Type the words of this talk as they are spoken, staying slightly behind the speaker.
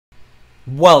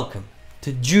Welcome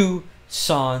to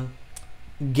JuSan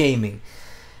Gaming,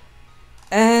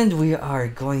 and we are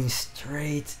going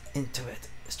straight into it,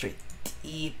 straight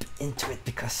deep into it,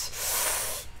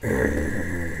 because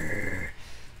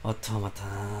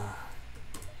automata,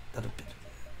 that'll be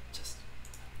just,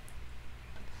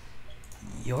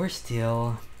 you're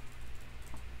still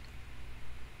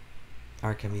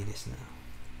Archimedes now.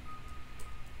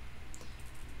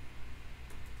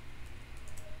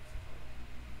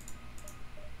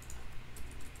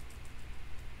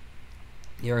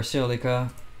 You're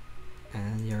Silica,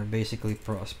 and you're basically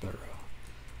Prospero.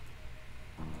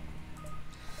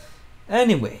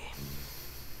 Anyway,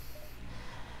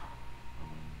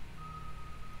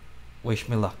 wish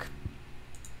me luck,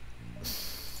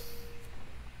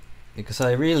 because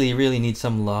I really need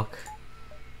some luck.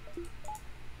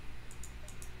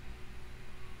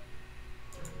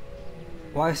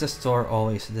 Why is the store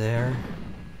always there?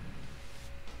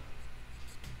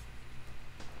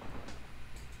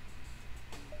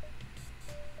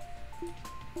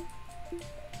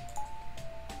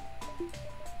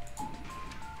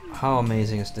 How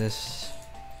amazing is this?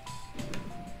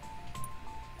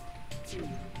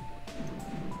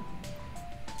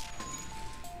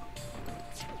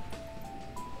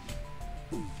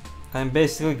 I'm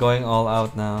basically going all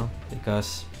out now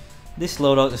because this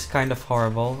loadout is kind of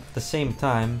horrible. At the same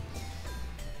time,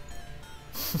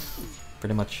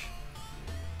 pretty much.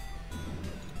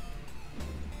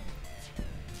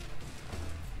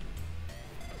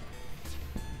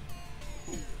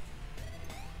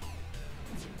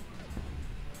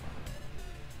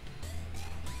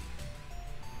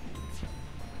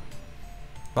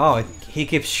 Oh, he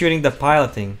keeps shooting the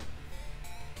piloting.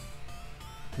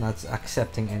 Not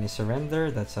accepting any surrender.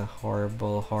 That's a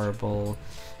horrible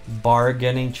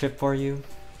bargaining chip for you.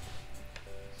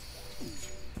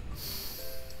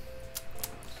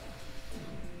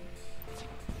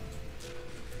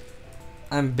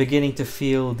 I'm beginning to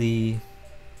feel the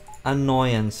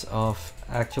annoyance of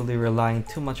actually relying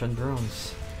too much on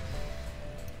drones.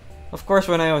 Of course,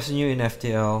 when I was new in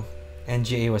FTL,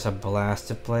 NGA was a blast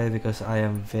to play because I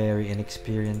am very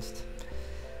inexperienced.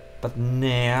 But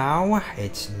now,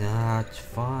 it's not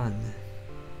fun.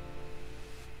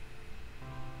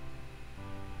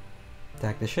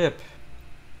 Attack the ship.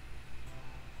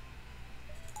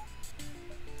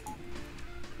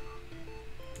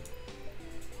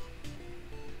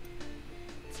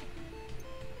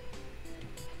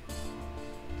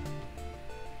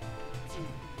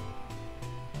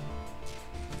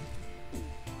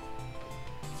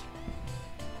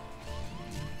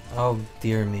 Oh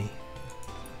dear me.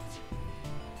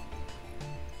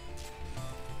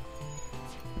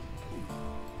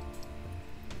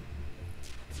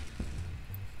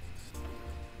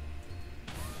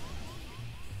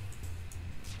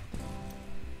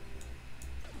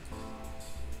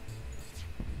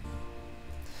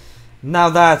 Now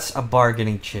that's a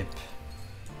bargaining chip.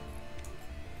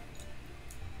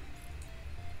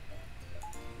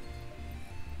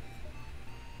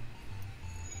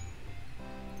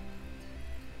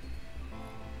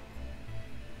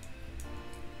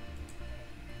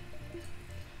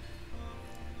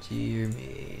 Dear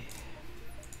me.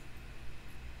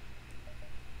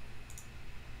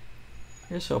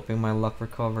 Here's hoping my luck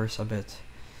recovers a bit.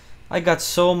 I got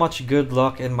so much good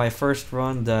luck in my first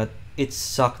run that it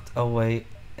sucked away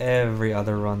every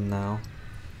other run now.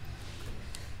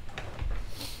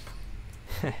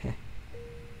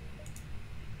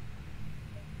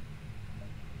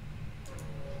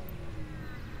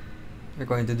 We're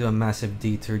going to do a massive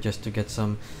detour just to get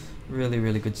some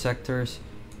really good sectors.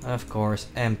 Of course,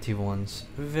 empty ones.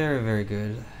 Very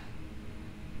good.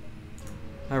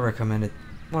 I recommend it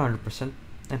 100%.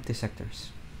 Empty sectors.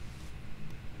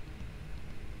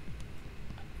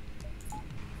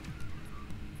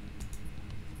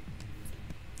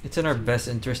 It's in our best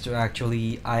interest to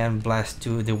actually ion blast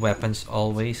to the weapons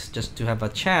always, just to have a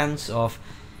chance of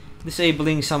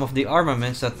disabling some of the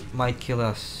armaments that might kill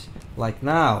us, like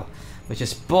now, which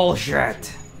is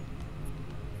bullshit.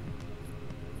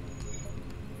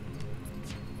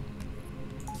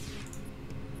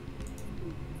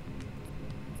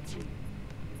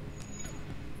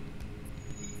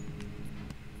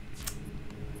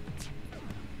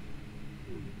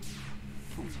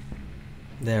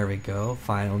 There we go,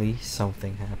 finally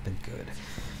something happened good.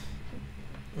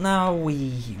 Now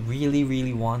we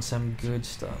really want some good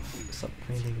stuff. Some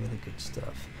really good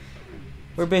stuff.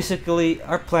 We're basically,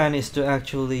 our plan is to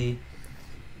actually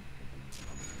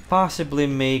possibly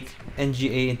make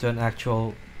NGA into an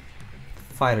actual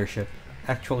fighter ship,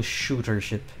 actual shooter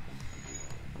ship.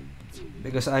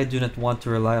 because I do not want to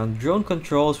rely on drone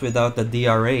controls without the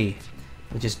DRA,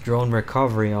 which is Drone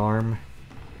Recovery Arm.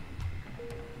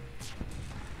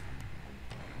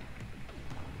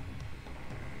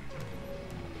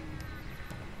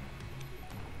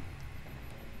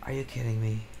 Are you kidding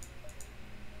me?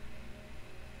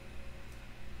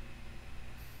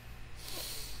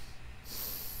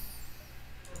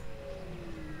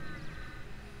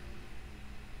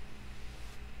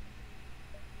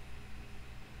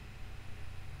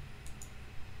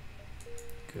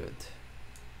 Good.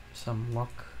 Some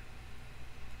luck.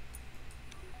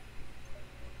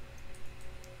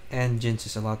 Engines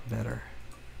is a lot better.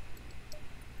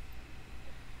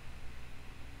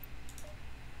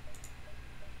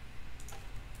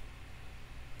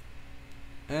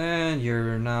 And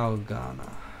you're now gonna.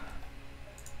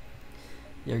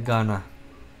 You're gonna.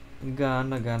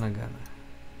 Gonna.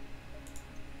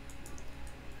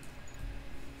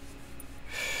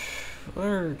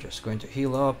 We're just going to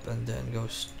heal up and then go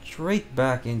straight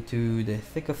back into the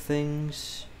thick of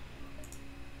things.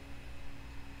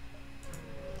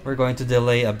 We're going to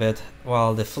delay a bit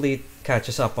while the fleet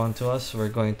catches up onto us. We're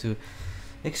going to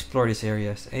explore these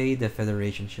areas. The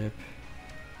Federation ship.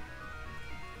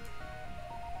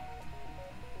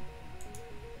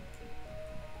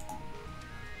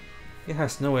 It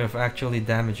has no way of actually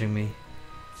damaging me.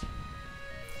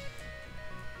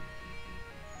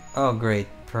 Oh great,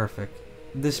 perfect.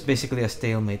 This is basically a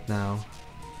stalemate now.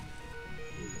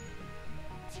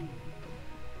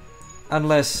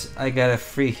 Unless I get a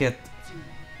free hit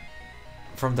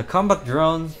from the combat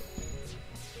drone.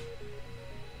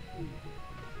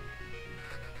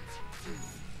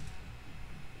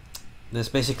 This is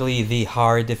basically the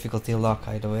hard difficulty lock,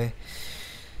 by the way.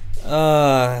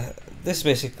 This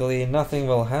basically nothing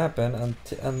will happen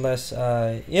unless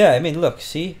yeah, I mean look,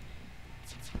 see?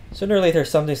 Sooner or later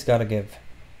something's gotta give.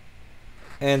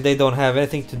 And they don't have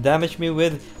anything to damage me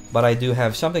with, but I do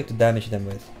have something to damage them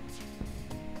with.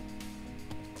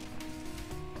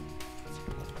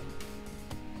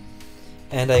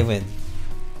 And I win.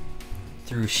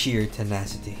 Through sheer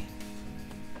tenacity.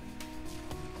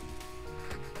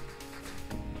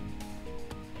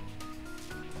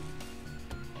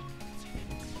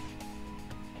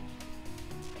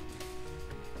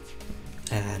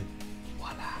 And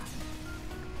voila.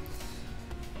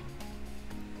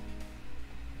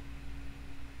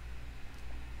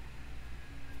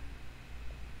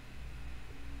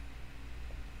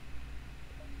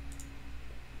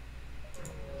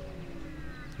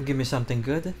 Give me something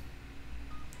good.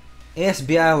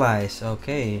 ASB allies,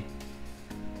 okay.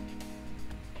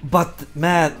 But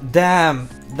man, damn,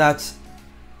 that's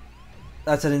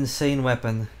an insane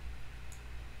weapon.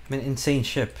 I mean, insane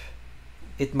ship.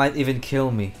 It might even kill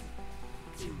me.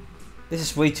 This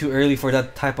is way too early for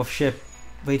that type of ship.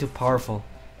 Way too powerful.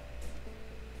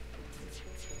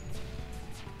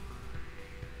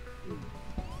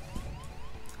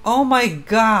 Oh my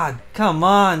god! Come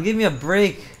on, give me a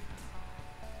break.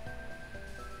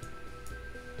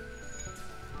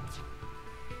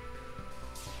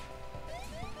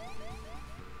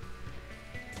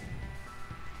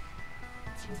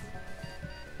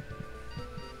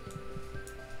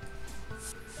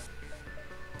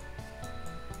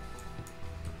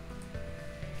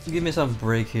 Give me some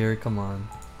break here, come on.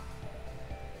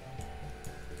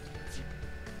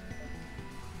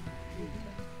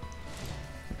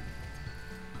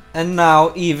 And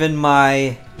now even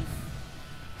my...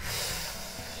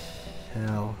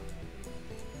 Hell.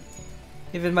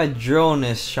 Even my drone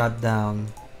is shut down.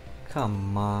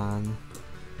 Come on.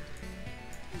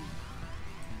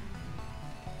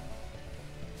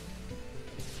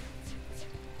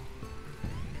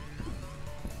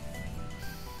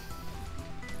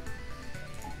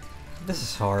 This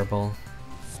is horrible.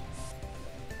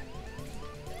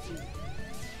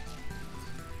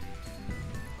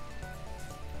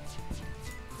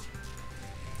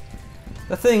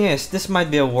 The thing is, this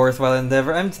might be a worthwhile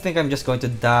endeavor. I think I'm just going to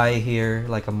die here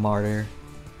like a martyr.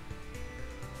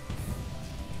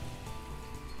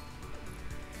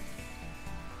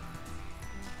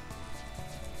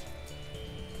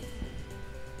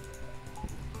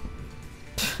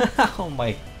 Oh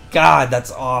my god,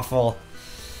 that's awful.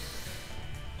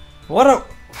 What a...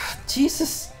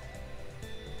 Jesus.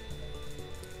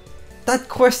 That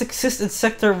quest exists in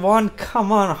Sector 1?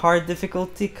 Come on, hard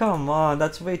difficulty, come on,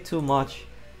 that's way too much.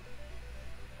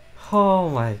 Oh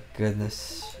my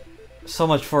goodness. So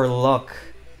much for luck.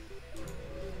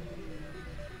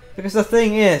 Because the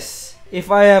thing is,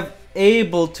 if I have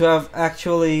able to have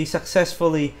actually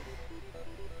successfully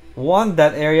won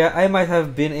that area, I might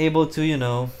have been able to, you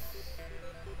know,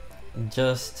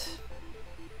 just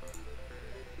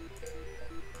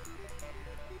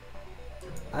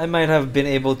I might have been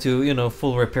able to, you know,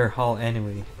 full repair hull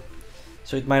anyway.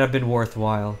 So it might have been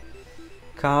worthwhile.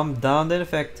 Calm down the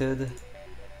infected.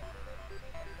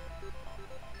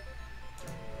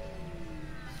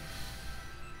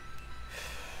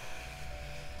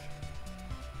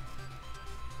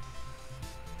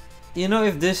 You know,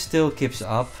 if this still keeps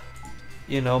up,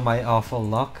 you know, my awful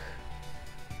luck,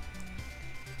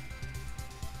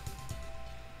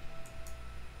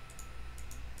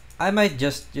 I might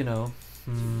just, you know,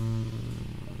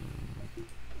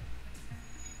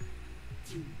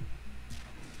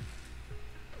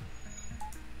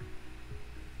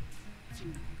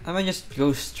 I might just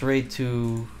go straight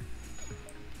to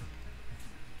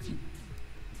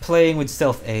playing with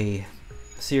Stealth A.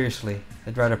 Seriously,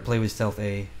 I'd rather play with Stealth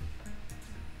A.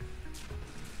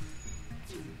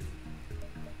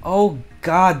 Oh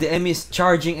god, the enemy is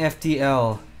charging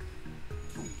FTL.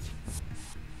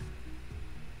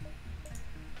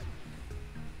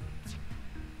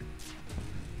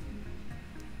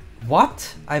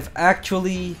 What? I've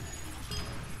actually...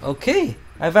 Okay,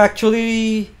 I've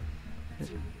actually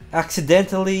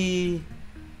accidentally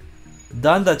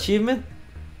done the achievement?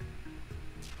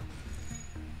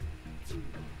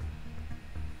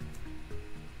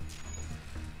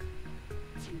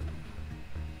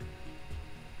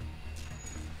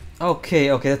 Okay,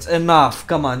 okay, that's enough.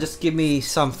 Come on, just give me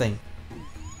something.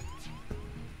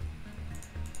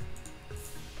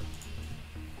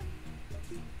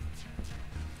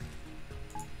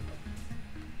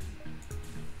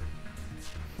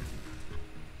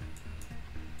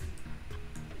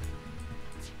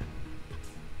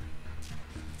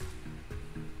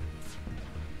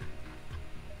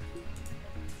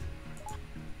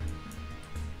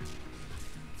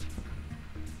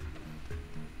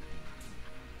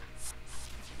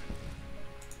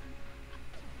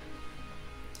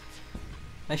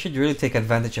 I should really take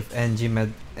advantage of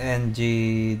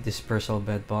Engi dispersal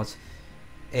bed bots.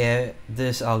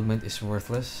 This augment is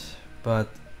worthless, but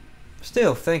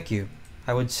still, thank you.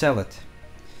 I would sell it.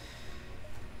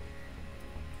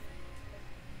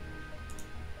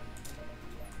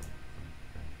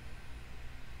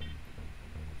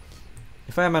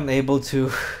 If I'm unable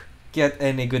to get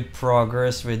any good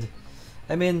progress with...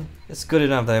 I mean, it's good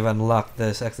enough that I've unlocked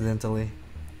this accidentally.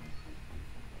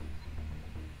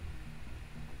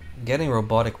 Getting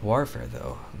robotic warfare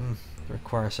though,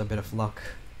 requires a bit of luck.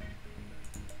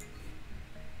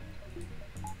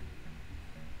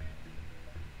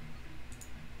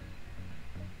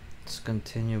 Let's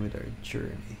continue with our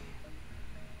journey.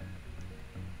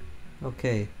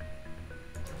 Okay.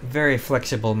 Very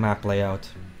flexible map layout.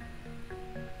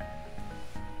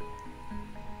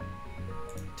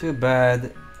 Too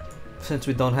bad, since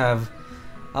we don't have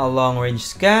a long range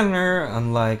scanner,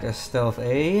 unlike a Stealth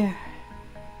A.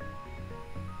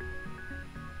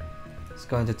 It's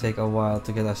going to take a while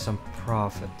to get us some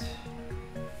profit.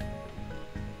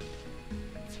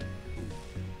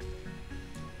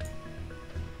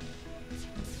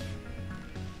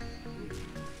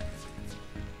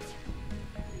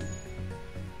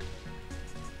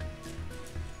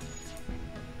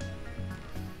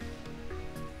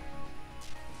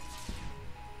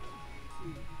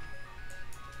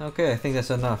 Okay, I think that's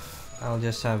enough. I'll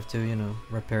just have to, you know,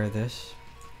 repair this.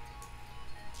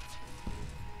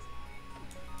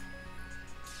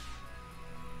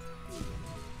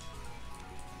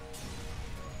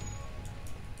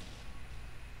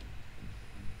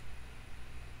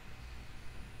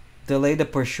 Delay the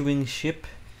pursuing ship?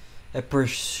 A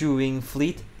pursuing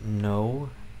fleet? No.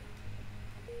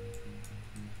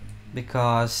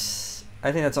 Because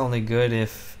I think that's only good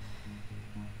if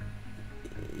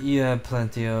you have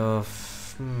plenty of...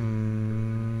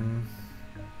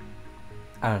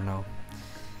 I don't know.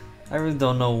 I really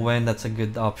don't know when that's a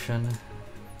good option.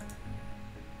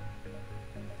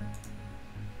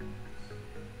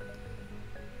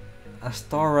 A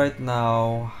store right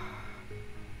now...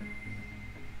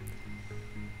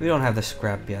 We don't have the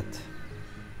scrap yet.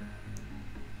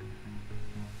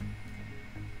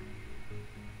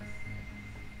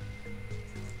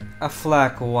 A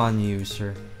flak 1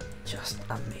 user. Just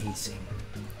amazing.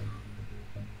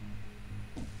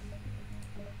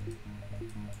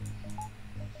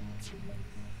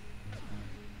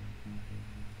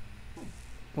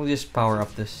 We'll just power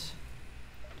up this.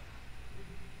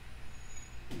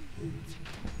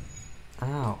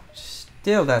 Ow,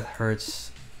 still that hurts.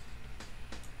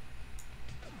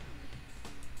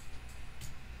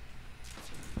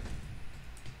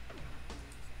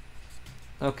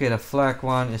 Okay, the flak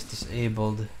 1 is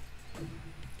disabled.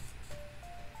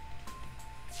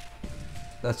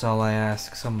 That's all I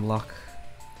ask, some luck.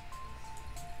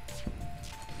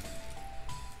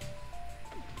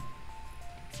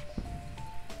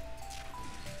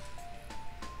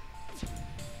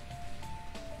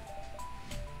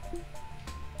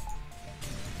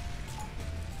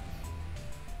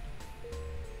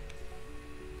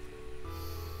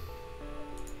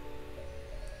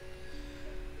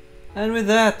 And with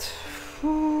that,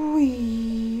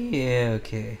 yeah,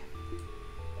 okay.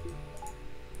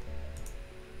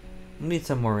 Need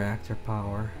some more reactor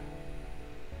power.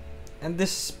 And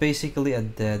this is basically a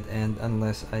dead end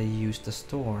unless I use the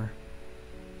store.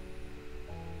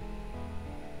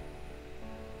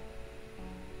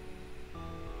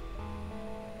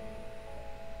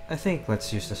 I think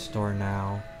let's use the store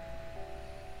now.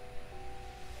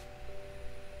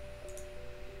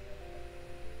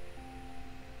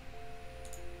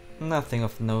 Nothing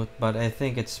of note, but I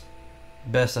think it's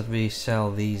best that we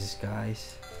sell these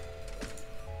guys.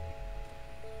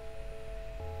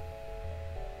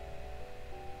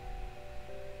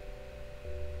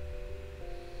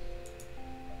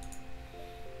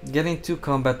 Getting 2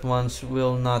 combat ones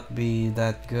will not be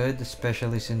that good,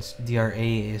 especially since DRA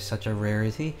is such a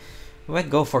rarity. We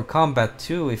might go for combat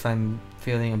 2 if I'm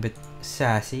feeling a bit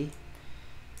sassy.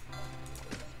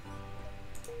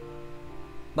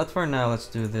 But for now, let's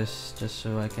do this just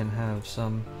so I can have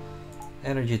some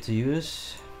energy to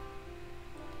use.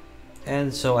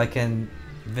 And so I can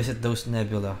visit those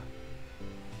nebula.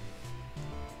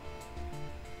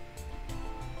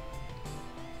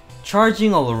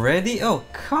 Charging already? Oh,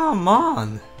 come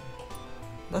on!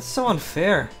 That's so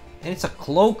unfair. And it's a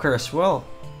cloaker as well.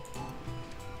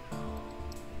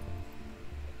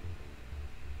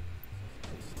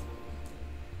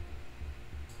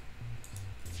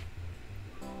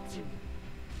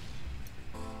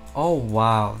 Oh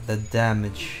wow, the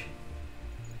damage.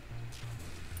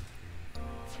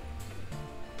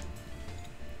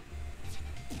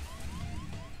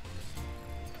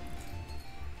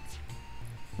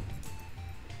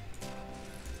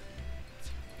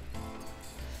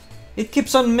 It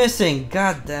keeps on missing.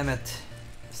 God damn it.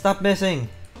 Stop missing.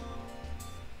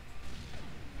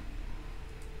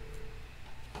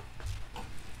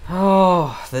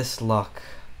 Oh, this luck.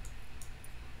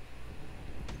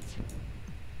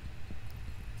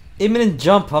 Imminent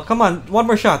jump, huh? Come on, one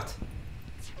more shot.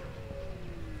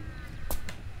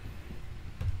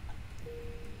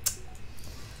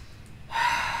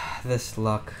 This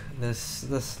luck.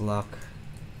 This luck.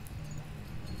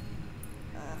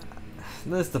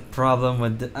 That's the problem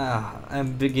with the,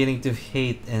 I'm beginning to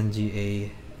hate NGA.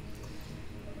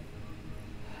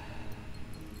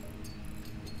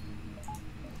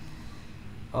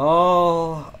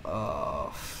 Oh,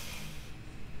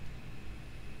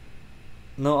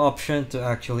 no option to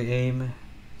actually aim.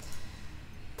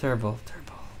 Terrible,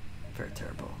 terrible, very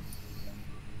terrible.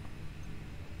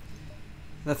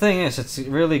 The thing is, it's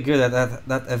really good that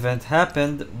that event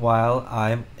happened while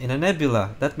I'm in a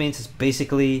nebula. That means it's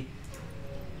basically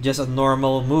just a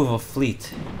normal move of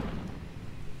fleet.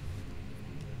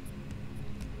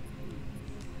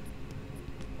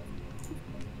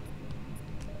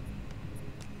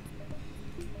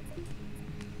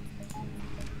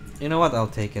 You know what? I'll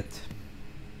take it.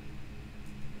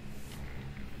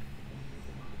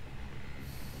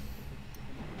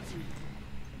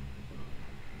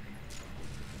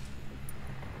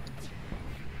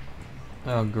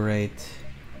 Oh great.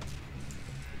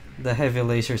 The heavy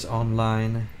laser's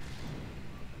online.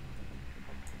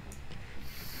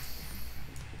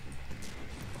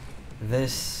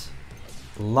 This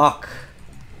luck.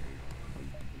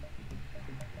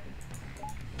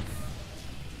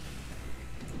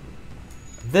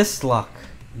 This luck.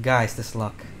 Guys, this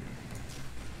luck.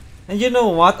 And you know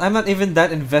what? I'm not even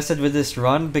that invested with this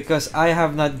run because I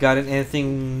have not gotten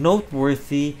anything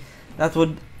noteworthy that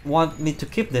would want me to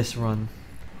keep this run.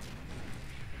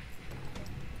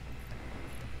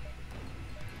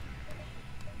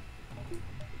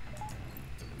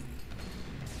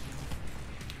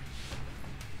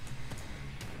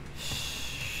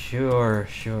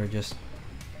 Sure, just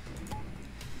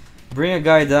bring a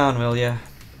guy down, will ya?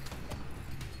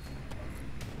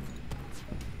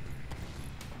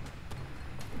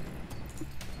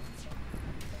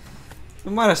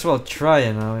 We might as well try,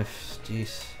 you know, if...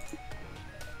 jeez.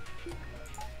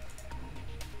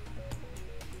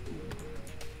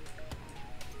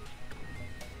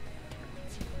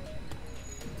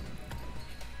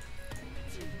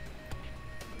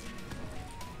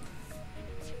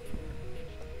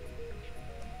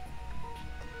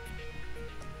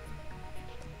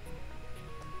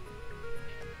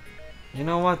 You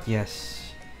know what?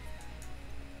 Yes.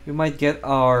 We might get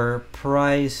our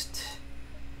prized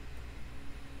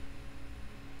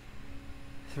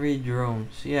 3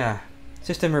 drones. Yeah.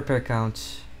 System repair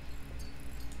counts.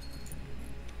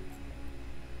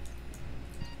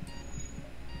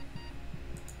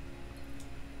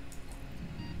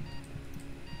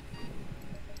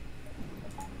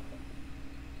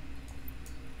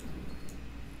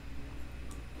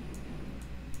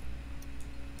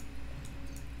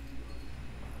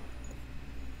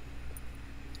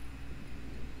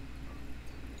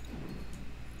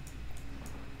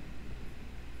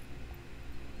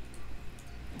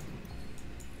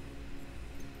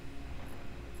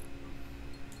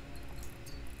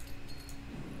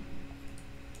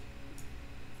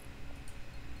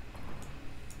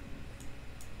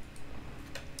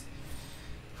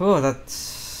 Oh,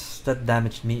 that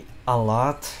damaged me a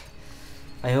lot.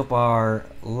 I hope our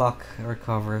luck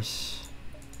recovers.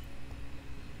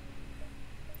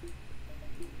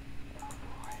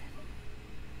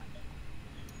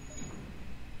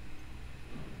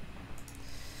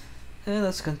 And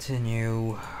let's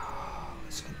continue.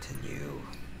 Let's continue.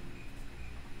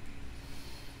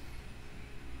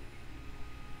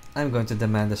 I'm going to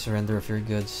demand the surrender of your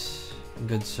goods,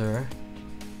 good sir.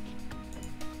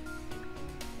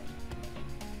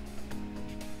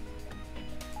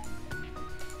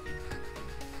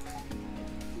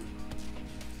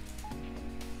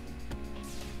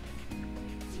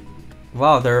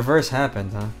 Wow, the reverse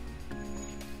happened, huh?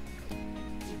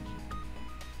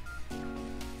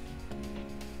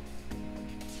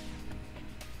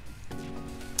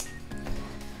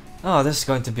 Oh, this is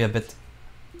going to be a bit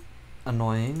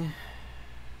annoying.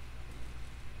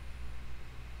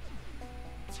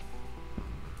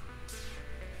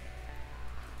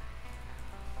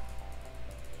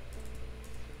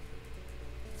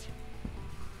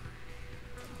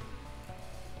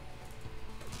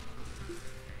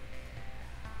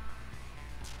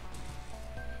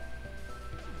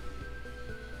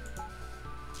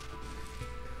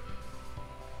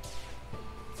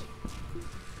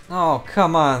 Oh,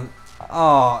 come on.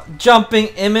 Oh, jumping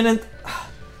imminent.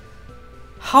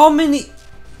 How many?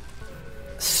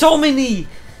 So many.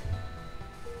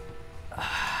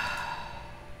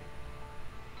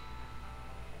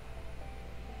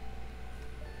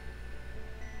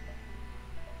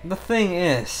 The thing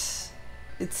is,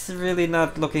 it's really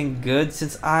not looking good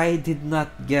since I did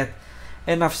not get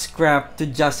enough scrap to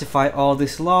justify all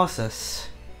these losses.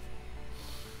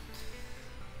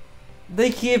 They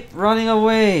keep running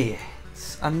away.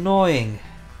 It's annoying.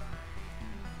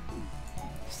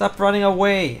 Stop running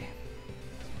away.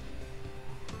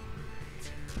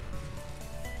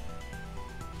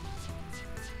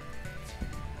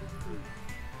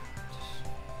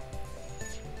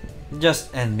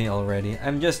 Just end me already.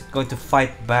 I'm just going to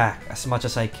fight back as much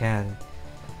as I can.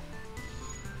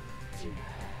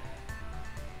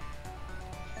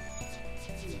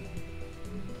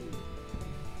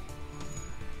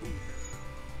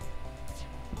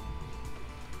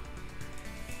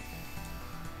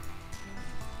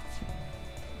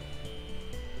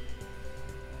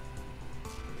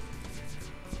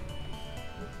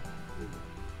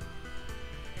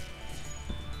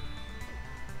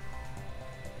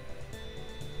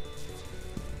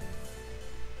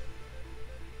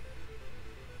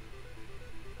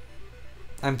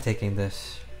 I'm taking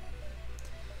this.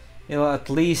 It'll at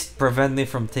least prevent me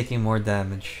from taking more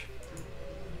damage.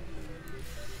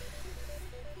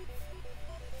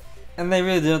 And I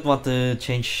really don't want to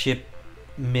change ship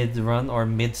mid-run or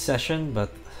mid-session,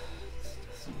 but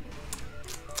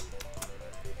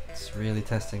it's really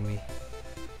testing me.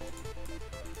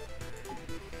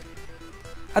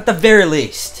 At the very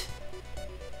least,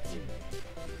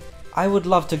 I would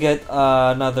love to get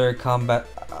another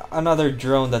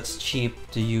drone that's cheap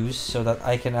to use so that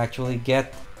I can actually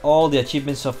get all the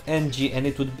achievements of Engi,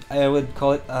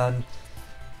 and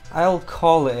I'll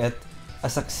call it a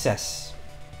success.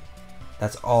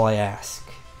 That's all I ask.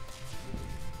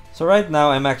 So right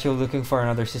now I'm actually looking for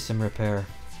another system repair.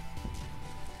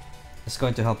 It's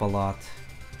going to help a lot.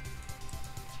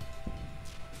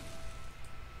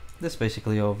 This is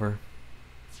basically over.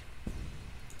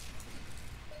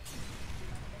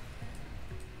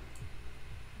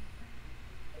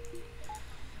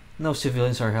 No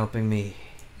civilians are helping me.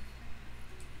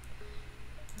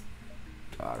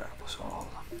 Oh, that was all.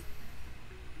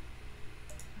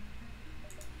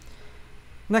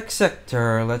 Next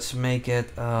sector, let's make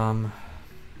it a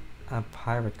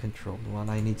pirate controlled one.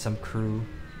 I need some crew.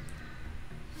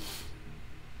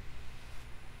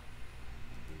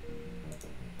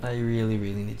 I really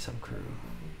need some crew.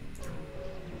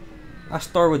 A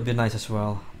store would be nice as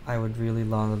well. I would really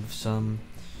love some.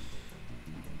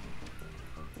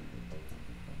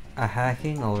 A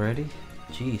hacking already?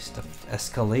 Jeez, the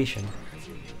escalation.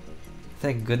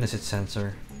 Thank goodness it's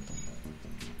sensor.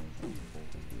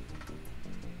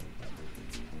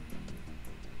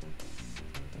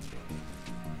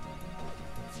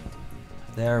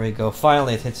 There we go.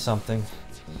 Finally it hit something.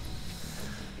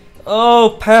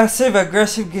 Oh, passive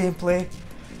aggressive gameplay.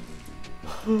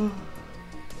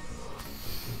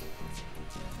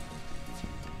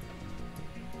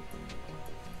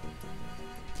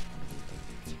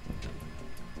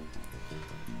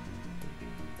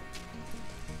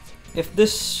 If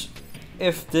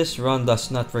this run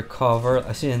does not recover,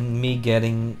 as in me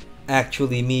getting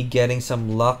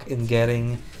some luck in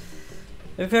getting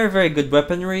a very good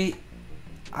weaponry,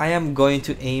 I am going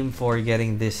to aim for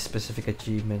getting this specific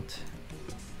achievement.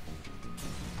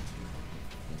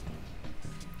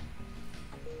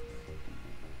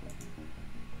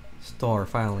 Store,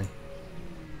 finally.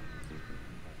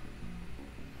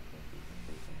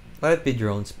 Let it be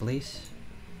drones, please.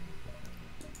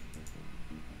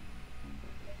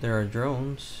 There are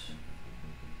drones.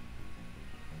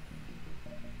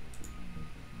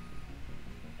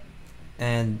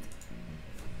 And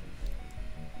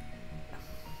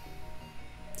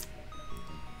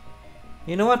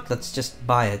you know what? Let's just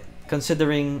buy it.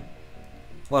 Considering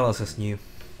what else is new.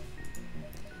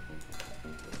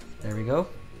 There we go.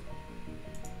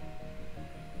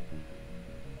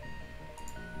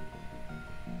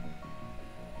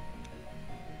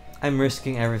 I'm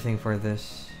risking everything for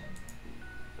this.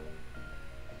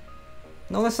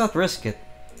 No, let's not risk it.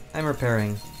 I'm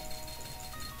repairing.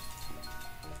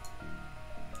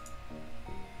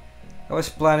 I was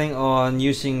planning on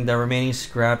using the remaining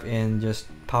scrap in just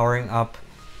powering up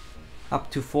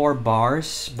to 4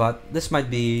 bars, but this might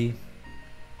be...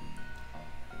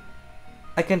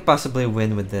 I can possibly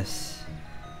win with this.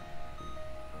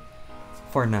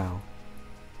 For now.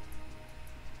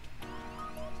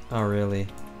 Oh, really?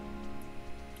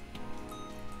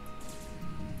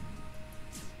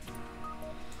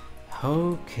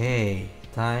 Okay,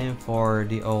 time for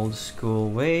the old school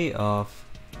way of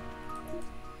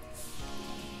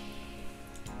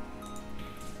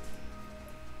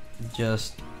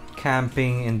just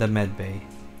camping in the medbay.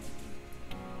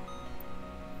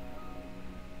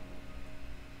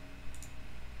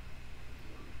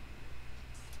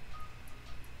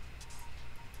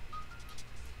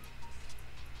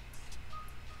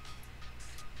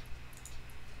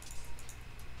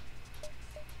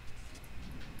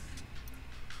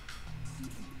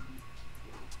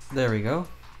 There we go.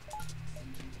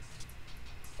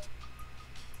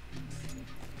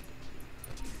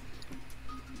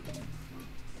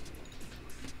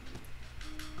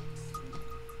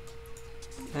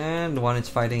 And one is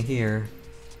fighting here.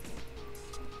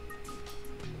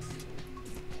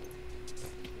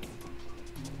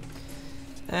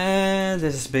 And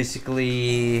this is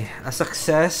basically a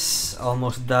success.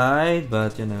 Almost died,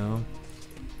 but you know.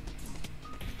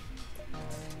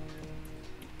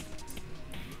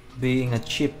 Being a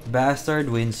cheap bastard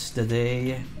wins the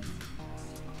day.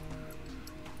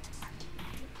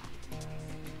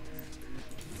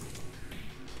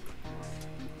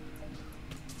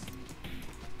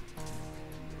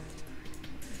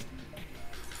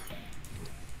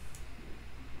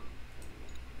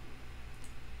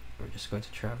 We're just going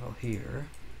to travel here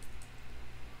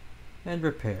and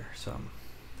repair some.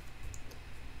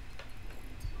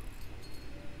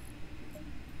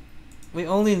 We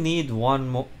only need one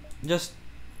more. Just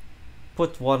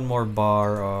put one more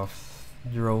bar of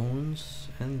drones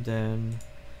and then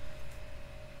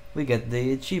we get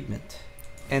the achievement.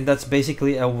 And that's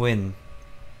basically a win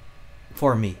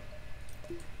for me.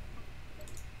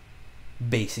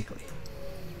 Basically.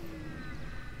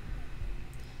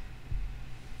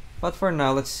 But for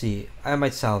now, let's see. I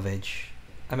might salvage.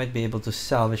 I might be able to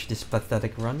salvage this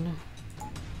pathetic run.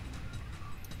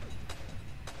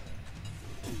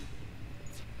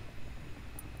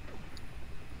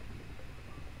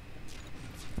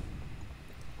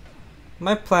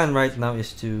 My plan right now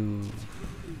is to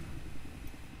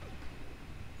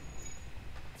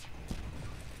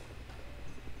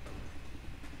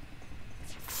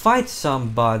fight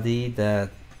somebody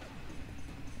that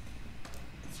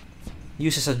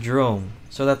uses a drone.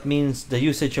 So that means the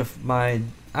usage of my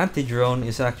anti-drone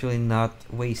is actually not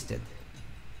wasted.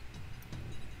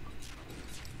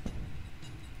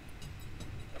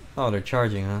 Oh, they're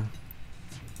charging, huh?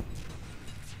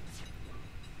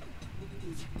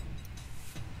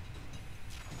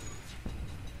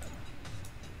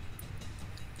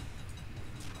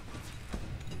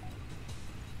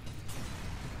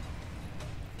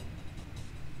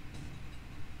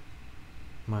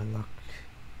 My luck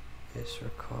is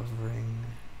recovering.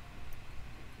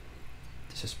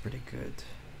 This is pretty good.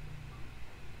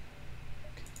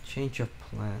 Okay, change of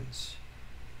plans.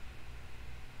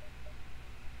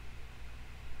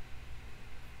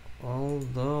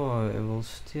 Although I will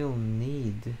still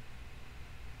need...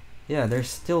 Yeah, there's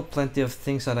still plenty of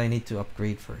things that I need to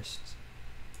upgrade first.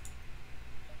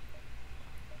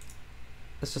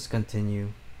 Let's just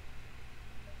continue.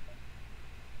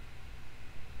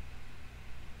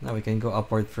 Now we can go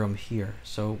upward from here,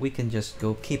 so we can just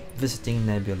go keep visiting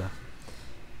Nebula.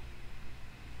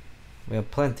 We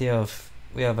have plenty of...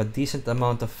 we have a decent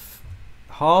amount of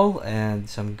hull and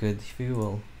some good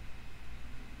fuel.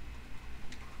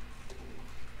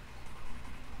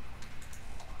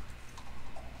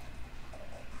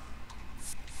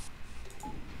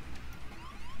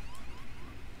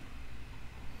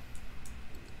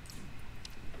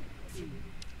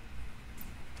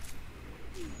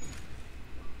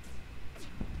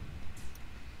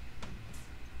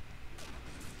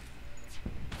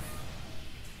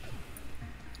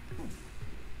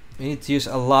 We need to use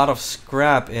a lot of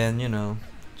scrap and, you know,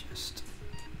 just...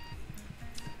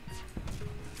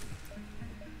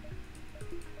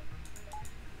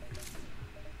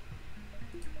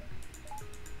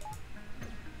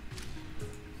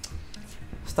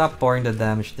 Stop pouring the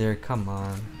damage there, come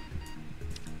on.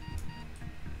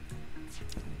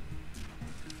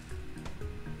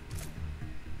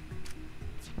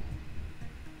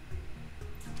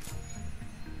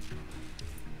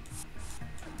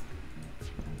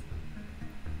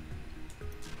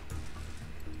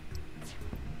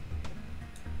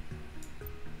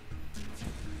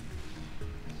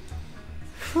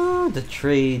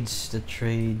 The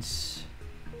trades.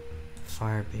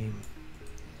 Fire beam.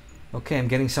 Okay, I'm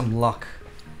getting some luck.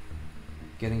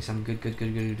 Getting some good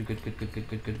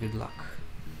luck.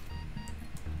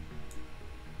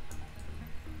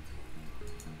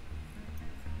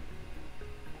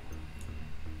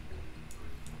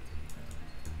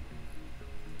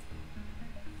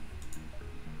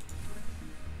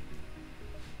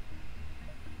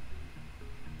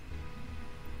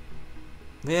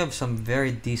 We have some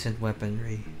very decent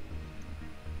weaponry.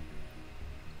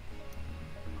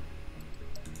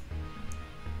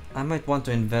 I might want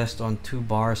to invest on 2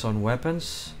 bars on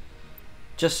weapons,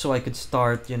 just so I could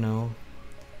start, you know,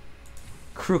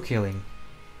 crew killing.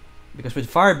 Because with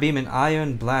Fire Beam and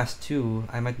Ion Blast too,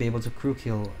 I might be able to crew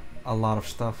kill a lot of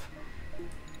stuff.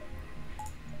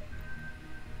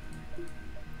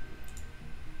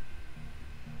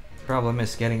 Problem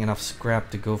is getting enough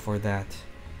scrap to go for that.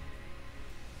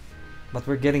 But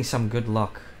we're getting some good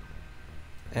luck.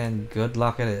 And good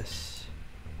luck it is.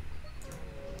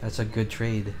 That's a good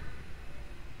trade.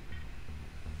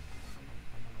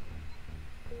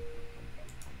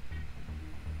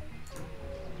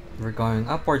 We're going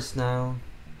upwards now.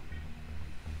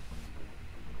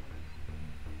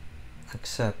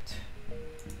 Accept.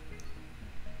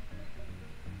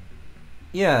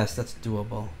 Yes, that's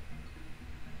doable.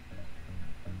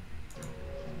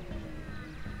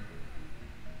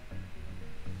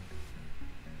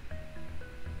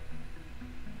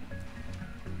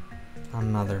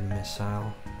 Another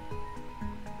missile.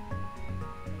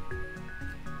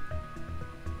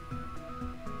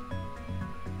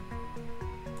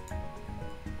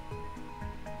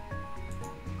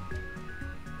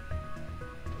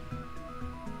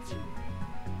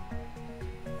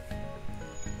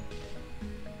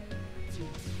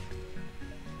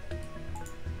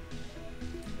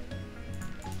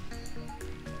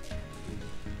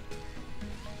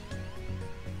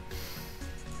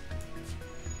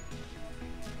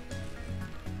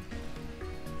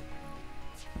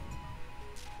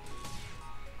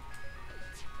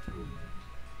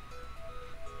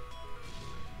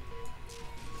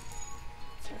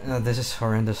 This is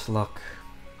horrendous luck.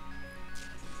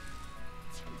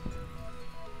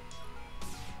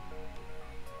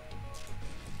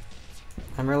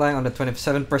 I'm relying on the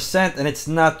 27% and it's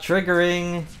not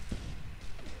triggering.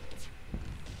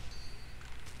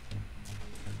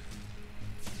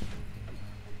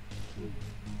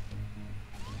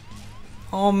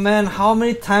 Oh man, how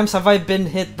many times have I been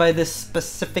hit by this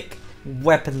specific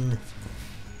weapon?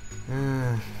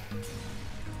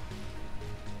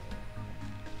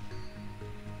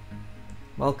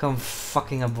 Welcome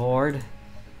fucking aboard.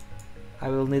 I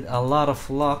will need a lot of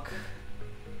luck.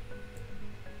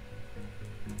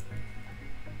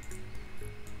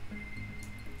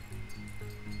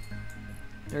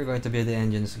 You're going to be the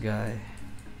engines guy.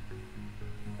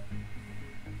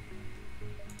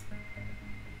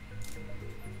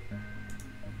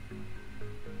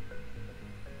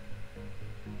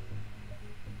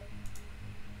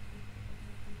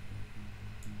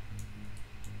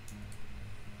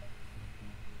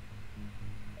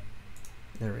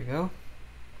 There we go.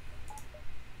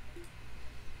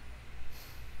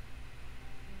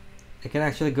 I can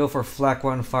actually go for Flak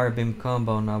 1 Fire Beam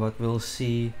combo now, but we'll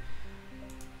see.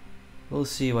 We'll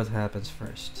see what happens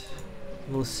first.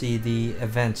 We'll see the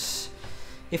events,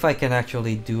 if I can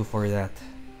actually do for that.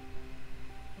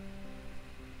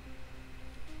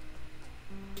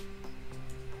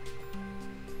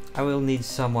 I will need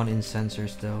someone in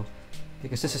sensors though,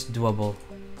 because this is doable.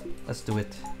 Let's do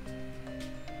it.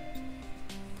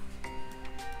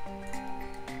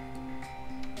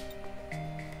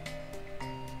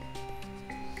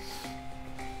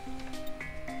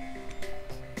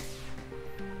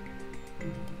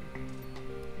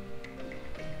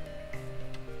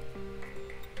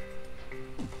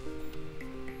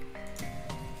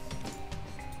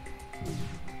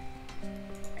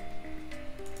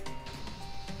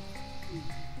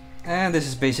 And this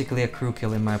is basically a crew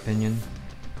kill in my opinion.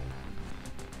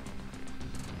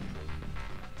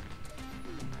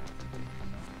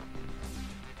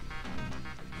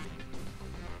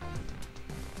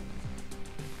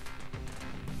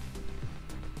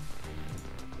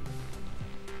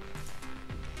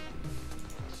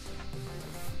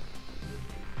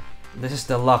 This is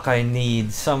the luck I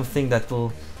need. Something that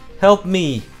will help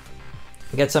me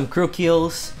get some crew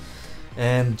kills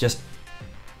and just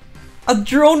a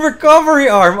drone recovery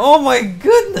arm. Oh my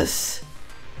goodness!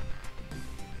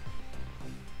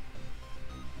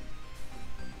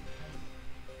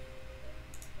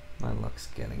 My luck's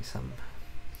getting some.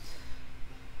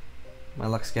 My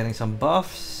luck's getting some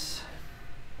buffs.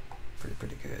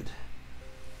 Pretty good.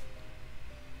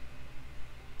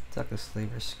 Attack the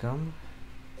slaver scum.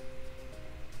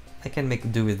 I can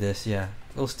make do with this, yeah.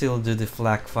 We'll still do the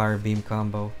flak fire beam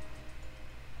combo.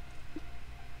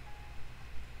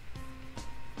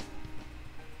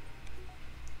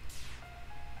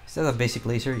 Is that a basic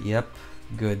laser? Yep.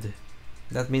 Good.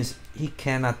 That means he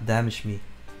cannot damage me.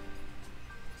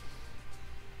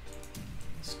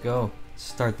 Let's go.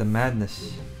 Start the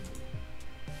madness.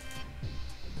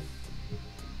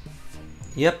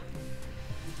 Yep.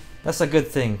 That's a good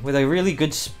thing. With a really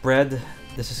good spread,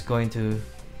 this is going to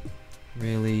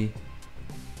really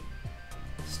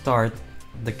start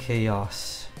the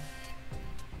chaos.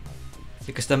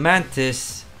 Because the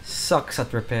mantis sucks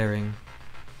at repairing.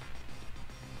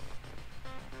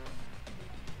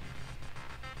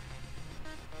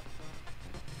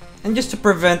 And just to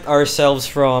prevent ourselves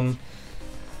from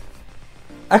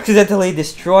accidentally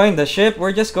destroying the ship,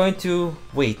 we're just going to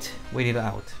wait it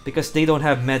out. Because they don't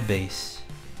have med base.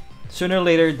 Sooner or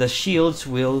later, the shields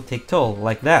will take toll,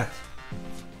 like that.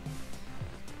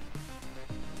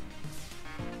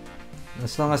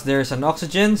 As long as there's an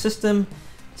oxygen system,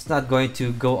 it's not going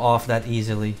to go off that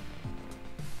easily.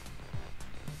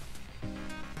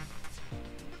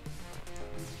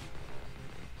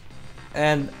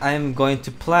 And I'm going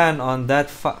to plan on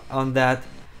that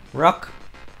rock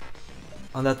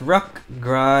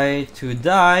guy to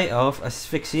die of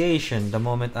asphyxiation the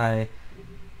moment I.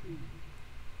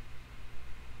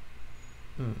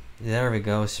 There we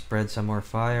go. Spread some more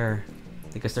fire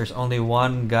because there's only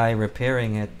one guy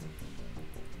repairing it.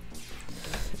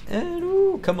 And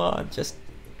ooh, come on, just.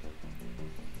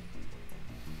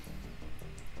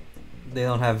 They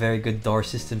don't have very good door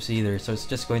systems either, so it's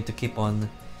just going to keep on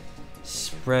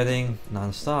spreading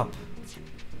non-stop.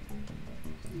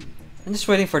 I'm just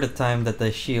waiting for the time that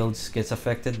the shields gets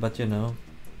affected, but you know.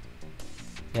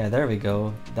 Yeah, there we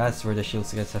go. That's where the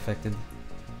shields gets affected.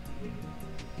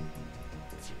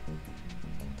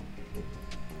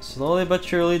 Slowly but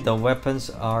surely, the weapons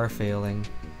are failing.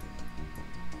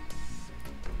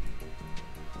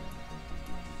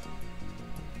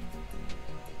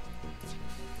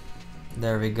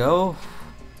 There we go.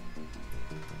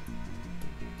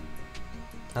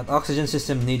 That oxygen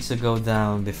system needs to go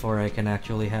down before I can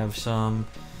actually have some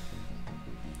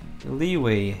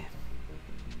leeway.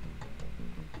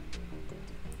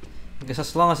 Because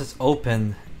as long as it's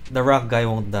open, the rock guy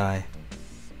won't die.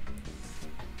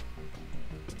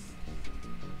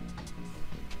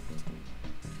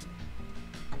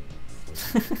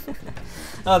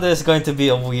 Oh, this is going to be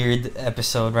a weird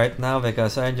episode right now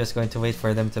because I'm just going to wait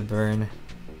for them to burn.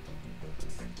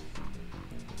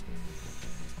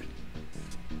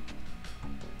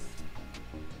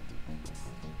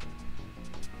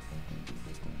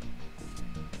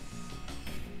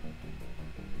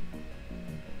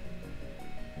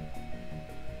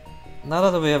 Now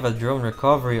that we have a drone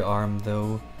recovery arm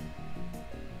though,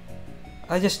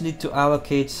 I just need to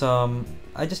allocate some.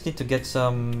 I just need to get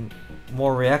some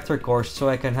more reactor cores so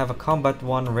I can have a combat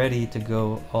one ready to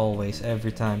go always,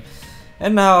 every time.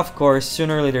 And now, of course,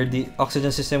 sooner or later the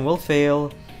oxygen system will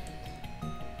fail.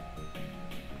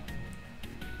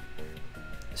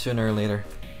 Sooner or later.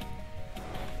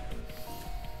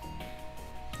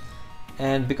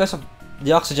 And because of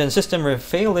the oxygen system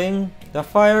failing, the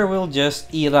fire will just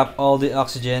eat up all the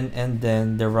oxygen and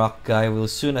then the rock guy will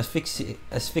soon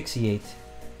asphyxiate.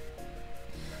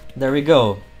 There we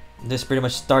go. This pretty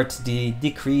much starts the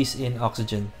decrease in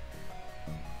oxygen.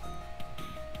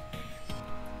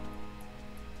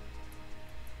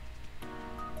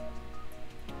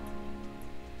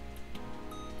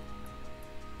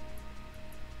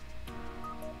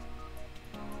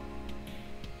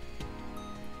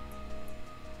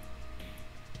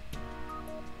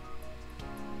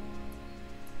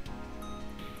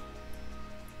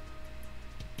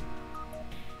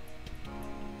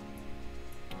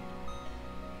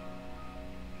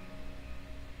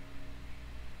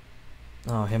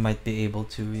 Oh, he might be able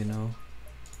to, you know.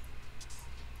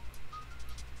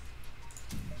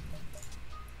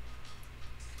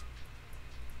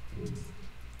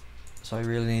 So I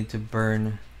really need to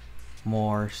burn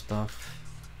more stuff.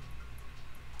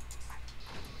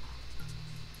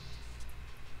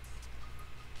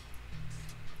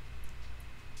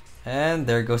 And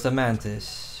there goes the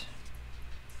mantis.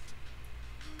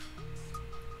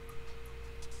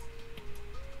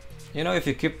 You know, if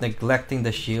you keep neglecting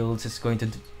the shields, it's going to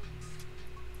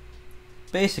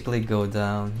basically go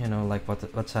down, you know, like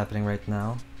what's happening right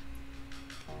now.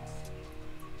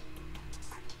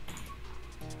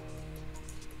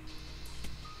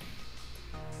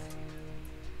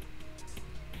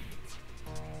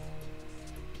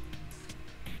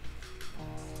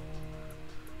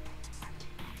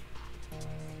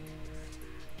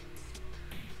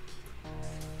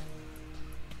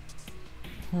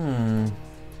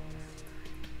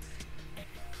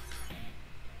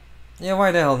 Yeah,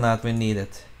 why the hell not? We need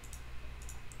it.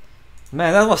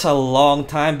 Man, that was a long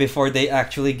time before they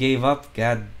actually gave up.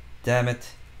 God damn it.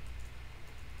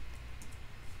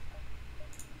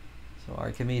 So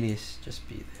Archimedes, just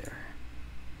be there.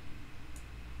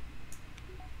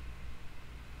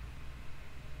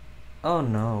 Oh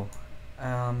no.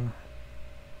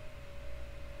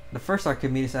 The first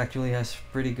Archimedes actually has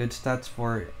pretty good stats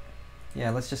for... Yeah,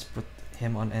 let's just put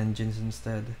him on engines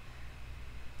instead.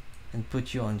 And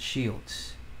put you on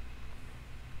shields.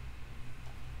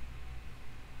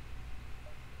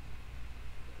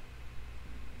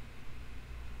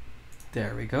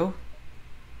 There we go.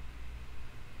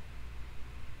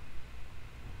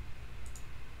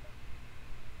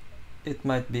 It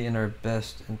might be in our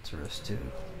best interest to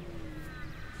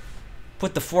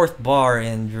put the 4th bar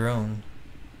in drone.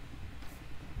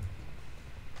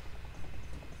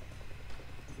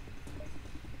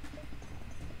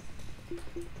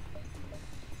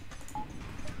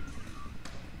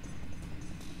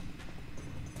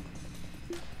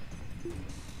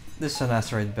 This is an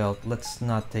asteroid belt. Let's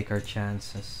not take our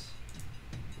chances.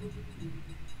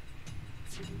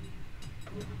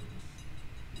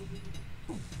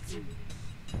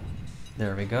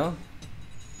 There we go.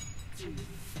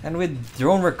 And with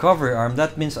drone recovery arm,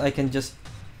 that means I can just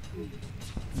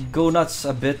go nuts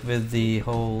a bit with the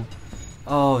whole...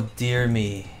 Oh dear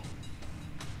me.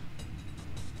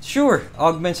 Sure,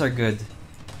 augments are good.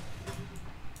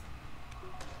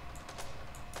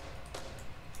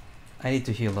 I need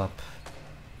to heal up.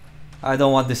 I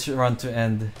don't want this run to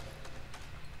end.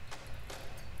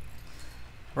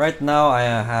 Right now I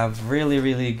have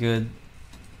really good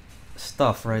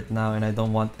stuff right now, and I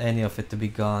don't want any of it to be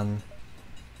gone.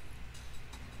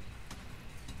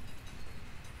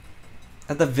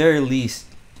 At the very least,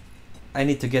 I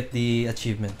need to get the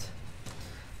achievement.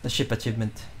 The ship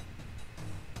achievement.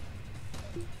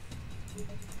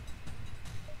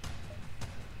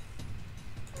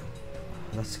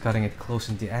 That's cutting it close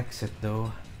in the exit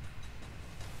though.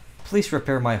 Please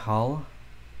repair my hull.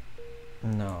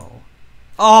 No.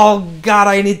 Oh god,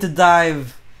 I need to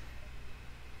dive!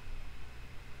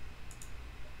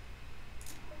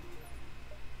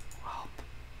 Well,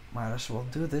 might as well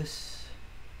do this.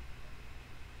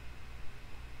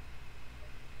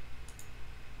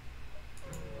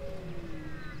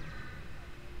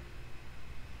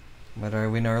 Whether I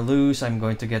win or lose, I'm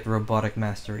going to get robotic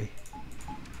mastery.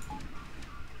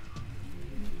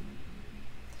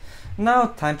 Now,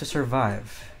 time to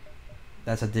survive.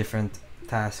 That's a different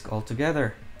task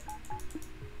altogether.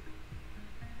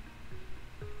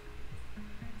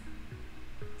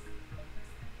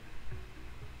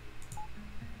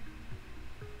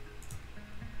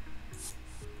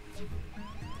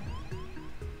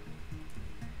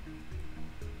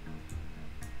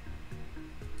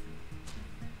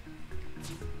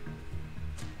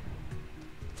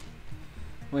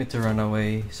 Wait to run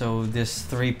away, so this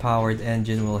 3-powered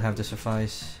engine will have to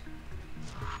suffice.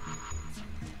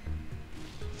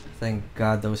 Thank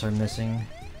God those are missing.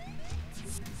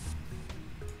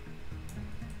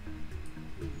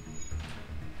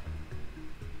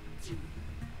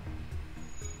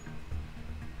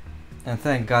 And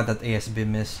thank God that ASB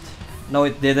missed. No,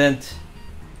 it didn't.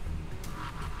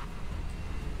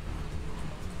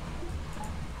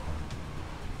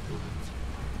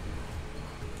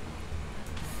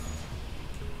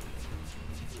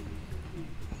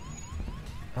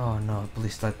 Oh no,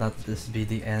 please let not this be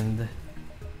the end.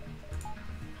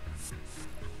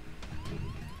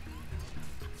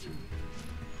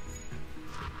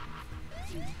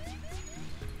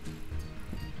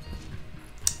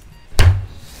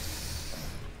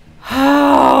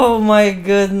 Oh my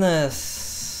goodness.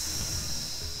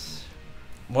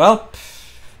 Well,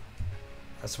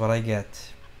 that's what I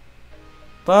get.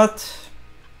 But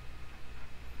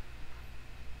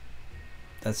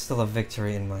that's still a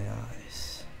victory in my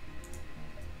eyes.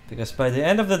 Because by the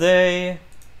end of the day,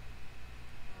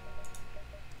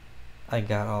 I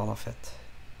got all of it.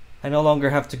 I no longer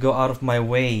have to go out of my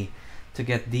way to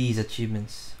get these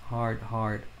achievements. Hard.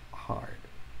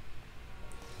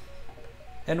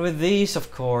 And with these, of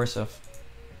course, of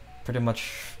pretty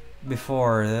much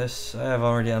before this, I have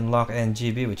already unlocked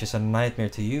NGB, which is a nightmare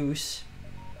to use.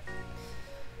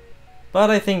 But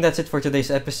I think that's it for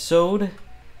today's episode.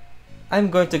 I'm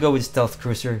going to go with Stealth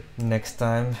Cruiser next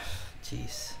time.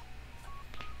 Jeez.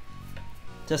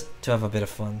 Just to have a bit of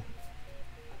fun.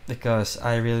 Because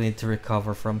I really need to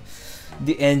recover from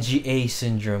the NGA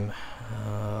syndrome.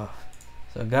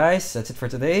 So guys, that's it for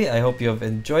today. I hope you have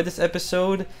enjoyed this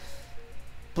episode.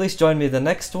 Please join me in the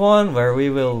next one where we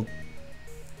will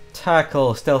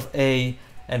tackle Stealth A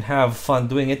and have fun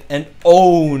doing it and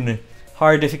own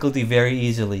hard difficulty very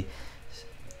easily.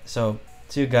 So,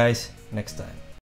 see you guys next time.